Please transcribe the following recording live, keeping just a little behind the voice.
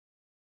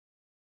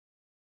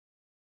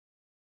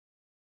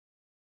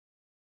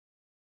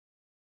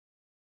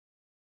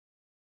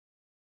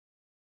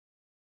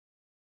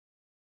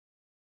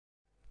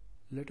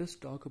Let us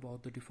talk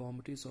about the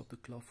deformities of the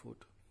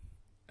clubfoot,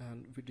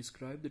 and we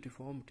describe the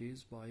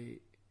deformities by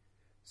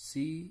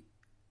CAVE,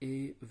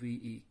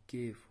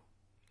 cave.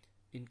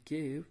 In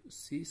cave,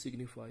 C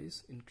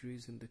signifies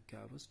increase in the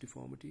cavus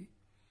deformity,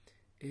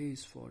 A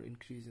is for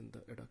increase in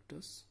the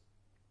adductus,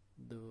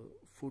 the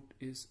foot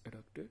is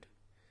adducted,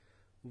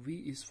 V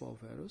is for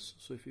varus.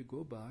 So if you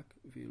go back,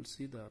 we will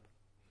see that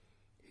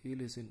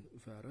heel is in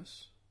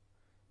varus,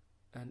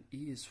 and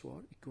E is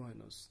for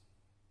equinus.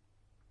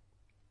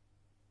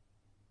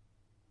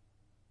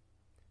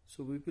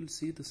 So we will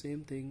see the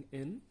same thing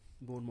in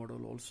bone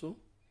model also.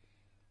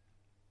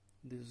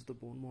 This is the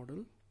bone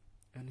model,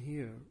 and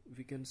here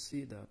we can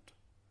see that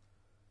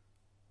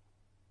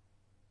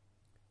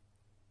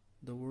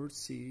the word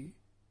C,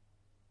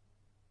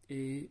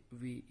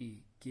 A-V-E,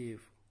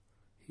 cave.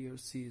 Here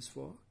C is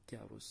for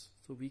cavus.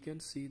 So we can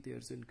see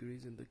there's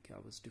increase in the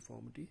cavus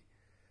deformity.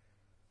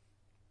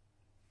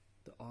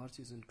 The arch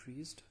is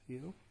increased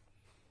here.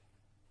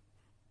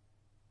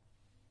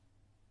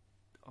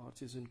 The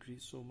arch is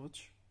increased so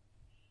much.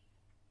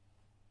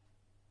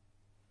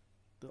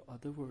 The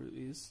other word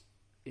is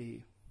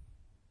A.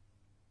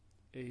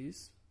 A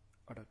is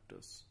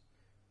adductus.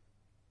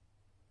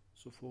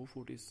 So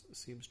forefoot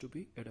seems to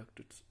be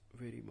adducted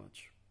very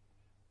much.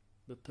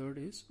 The third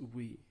is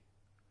V.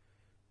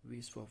 V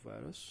is for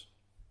varus.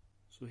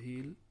 So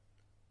heel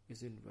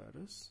is in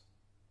varus,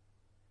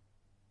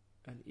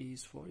 and E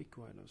is for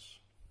equinus.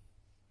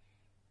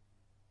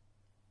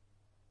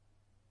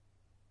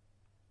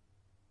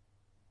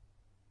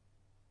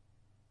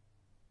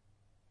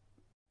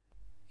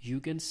 You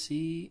can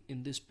see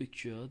in this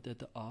picture that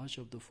the arch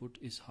of the foot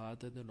is higher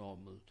than the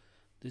normal.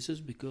 This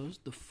is because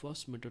the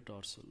first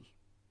metatarsal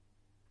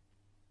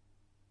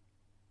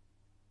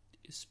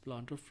is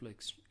plantar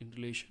flexed in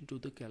relation to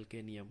the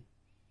calcaneum,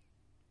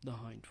 the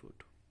hind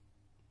foot.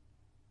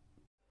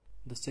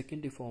 The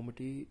second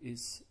deformity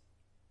is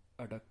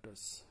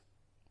adductus.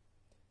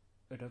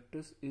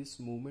 Adductus is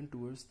movement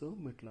towards the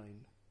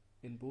midline.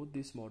 In both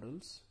these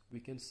models, we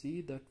can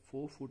see that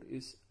forefoot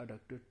is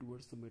adducted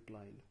towards the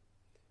midline.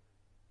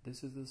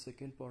 This is the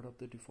second part of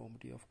the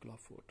deformity of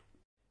clubfoot.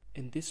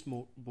 In this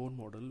bone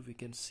model, we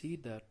can see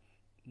that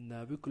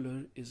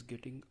navicular is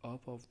getting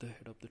up of the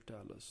head of the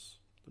talus.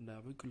 The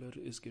navicular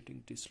is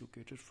getting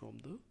dislocated from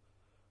the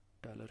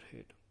talar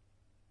head,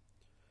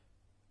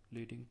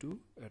 leading to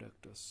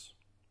adductus.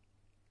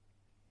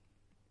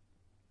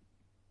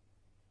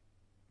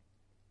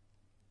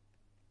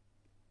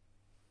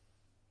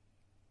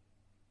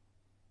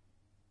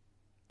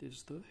 This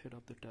is the head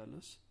of the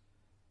talus,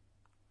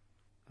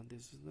 and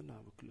this is the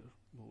navicular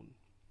bone.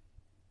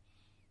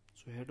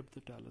 So head of the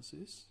talus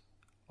is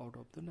out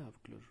of the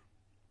navicular.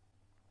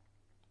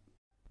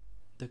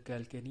 The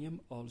calcaneum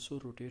also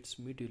rotates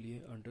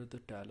medially under the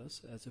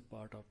talus as a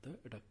part of the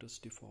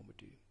adductus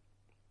deformity.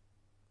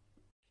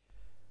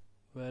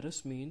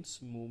 Varus means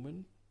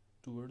movement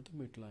toward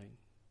the midline.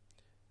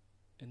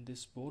 In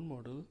this bone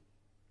model,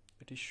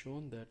 it is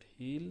shown that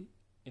heel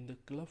in the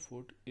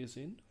clubfoot is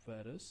in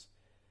varus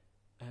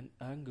and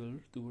angled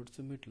towards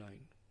the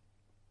midline.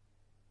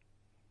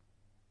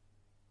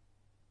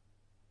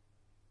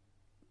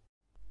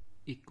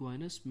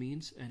 Equinus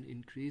means an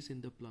increase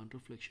in the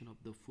plantar flexion of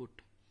the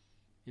foot.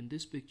 In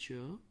this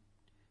picture,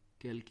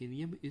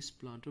 calcaneum is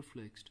plantar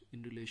flexed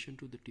in relation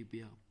to the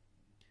tibia.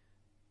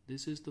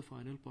 This is the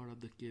final part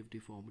of the cave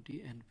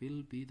deformity and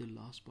will be the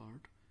last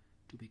part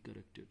to be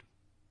corrected.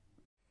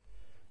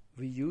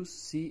 We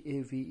use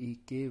CAVE,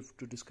 cave,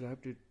 to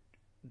describe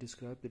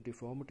the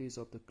deformities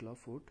of the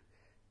clubfoot,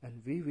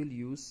 and we will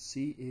use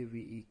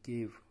CAVE,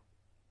 cave,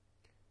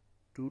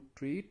 to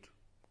treat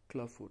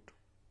clubfoot.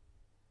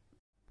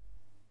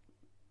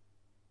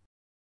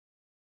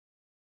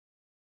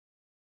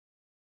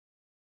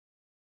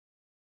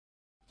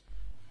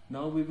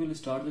 Now we will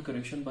start the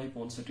correction by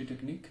Ponsetti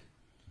Technique.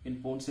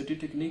 In Ponsetti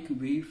Technique,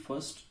 we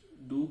first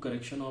do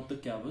correction of the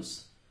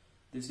cavus,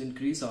 this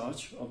increased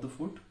arch of the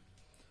foot.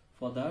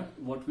 For that,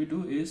 what we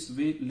do is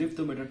we lift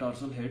the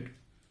metatarsal head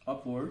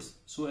upwards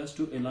so as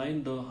to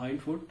align the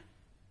hind foot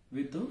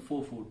with the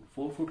forefoot.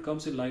 Forefoot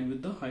comes in line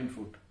with the hind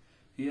foot.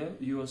 Here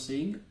you are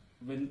seeing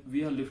when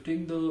we are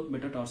lifting the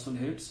metatarsal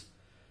heads,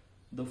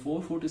 the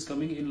forefoot is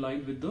coming in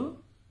line with the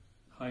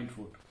hind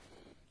foot.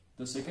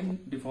 The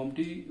second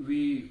deformity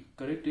we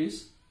correct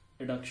is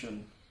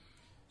adduction.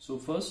 So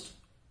first,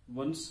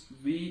 once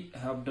we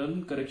have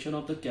done correction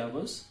of the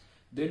cavus,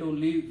 then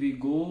only we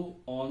go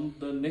on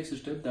the next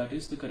step, that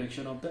is the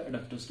correction of the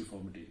adductus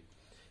deformity.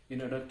 In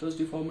adductus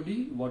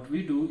deformity, what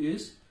we do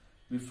is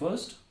we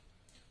first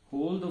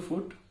hold the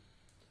foot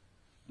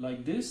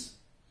like this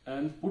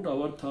and put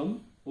our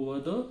thumb over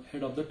the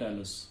head of the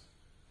talus,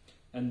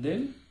 and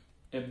then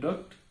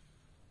abduct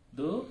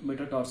the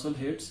metatarsal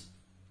heads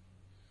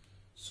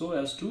so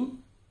as to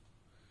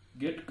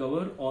get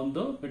cover on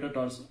the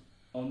metatarsal,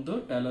 on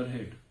the talar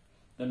head.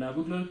 The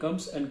navicular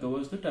comes and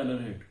covers the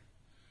talar head,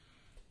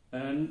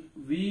 and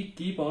we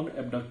keep on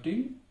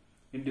abducting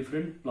in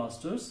different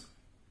plasters,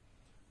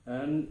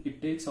 and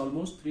it takes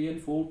almost 3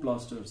 and 4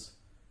 plasters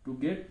to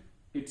get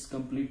its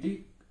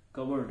completely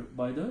covered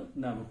by the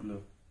navicular.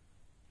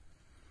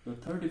 The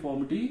third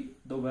deformity,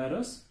 the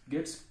varus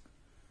gets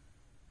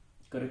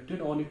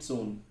corrected on its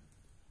own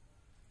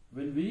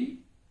when we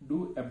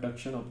do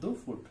abduction of the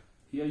foot.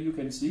 Here you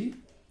can see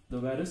the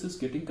varus is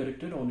getting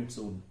corrected on its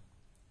own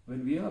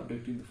when we are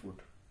abducting the foot.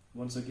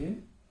 Once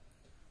again,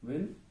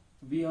 when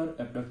we are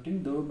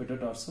abducting the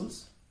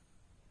metatarsals,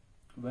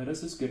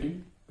 varus is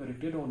getting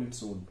corrected on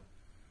its own.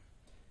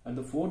 And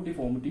the fourth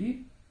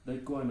deformity, the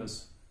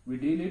equinus, we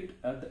deal it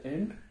at the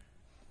end,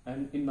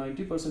 and in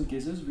 90%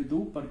 cases we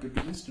do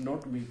percutaneous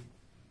sternotomy.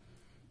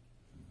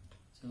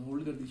 So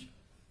hold kar dijiye.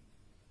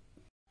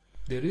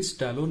 There is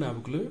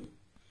talonavicular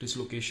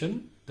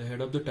dislocation. The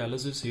head of the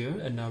talus is here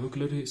and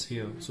navicular is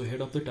here. So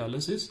head of the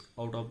talus is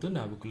out of the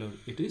navicular.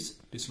 It is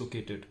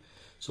dislocated.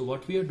 So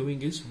what we are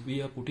doing is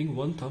we are putting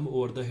one thumb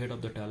over the head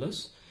of the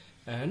talus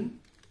and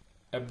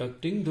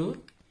abducting the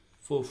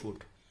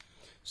forefoot.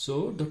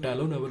 So the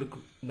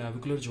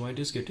talonavicular joint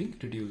is getting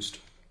reduced.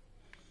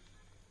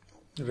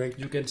 Right.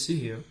 You can see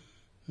here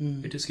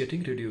it is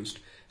getting reduced.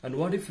 And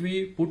what if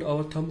we put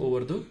our thumb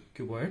over the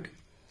cuboid?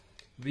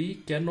 We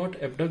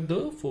cannot abduct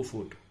the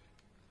forefoot.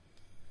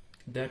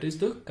 That is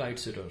the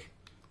kite's error.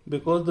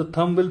 Because the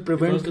thumb will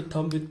prevent... Because the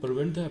thumb will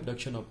prevent the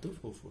abduction of the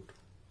forefoot.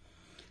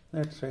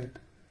 That's right.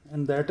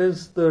 And that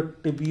is the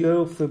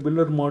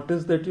tibiofibular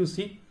mortis that you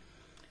see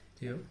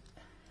here.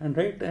 And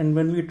right. And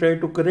when we try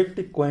to correct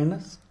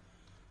equinus,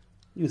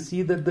 you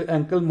see that the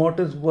ankle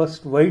mortis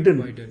was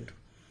widened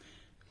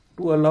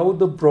to allow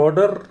the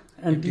broader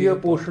anterior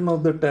portion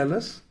of the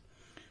talus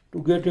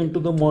to get into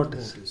the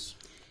mortis.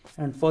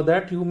 And for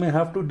that you may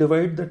have to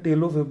divide the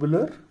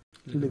talofibular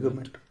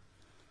ligament.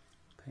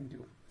 Thank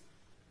you.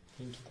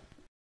 Thank you.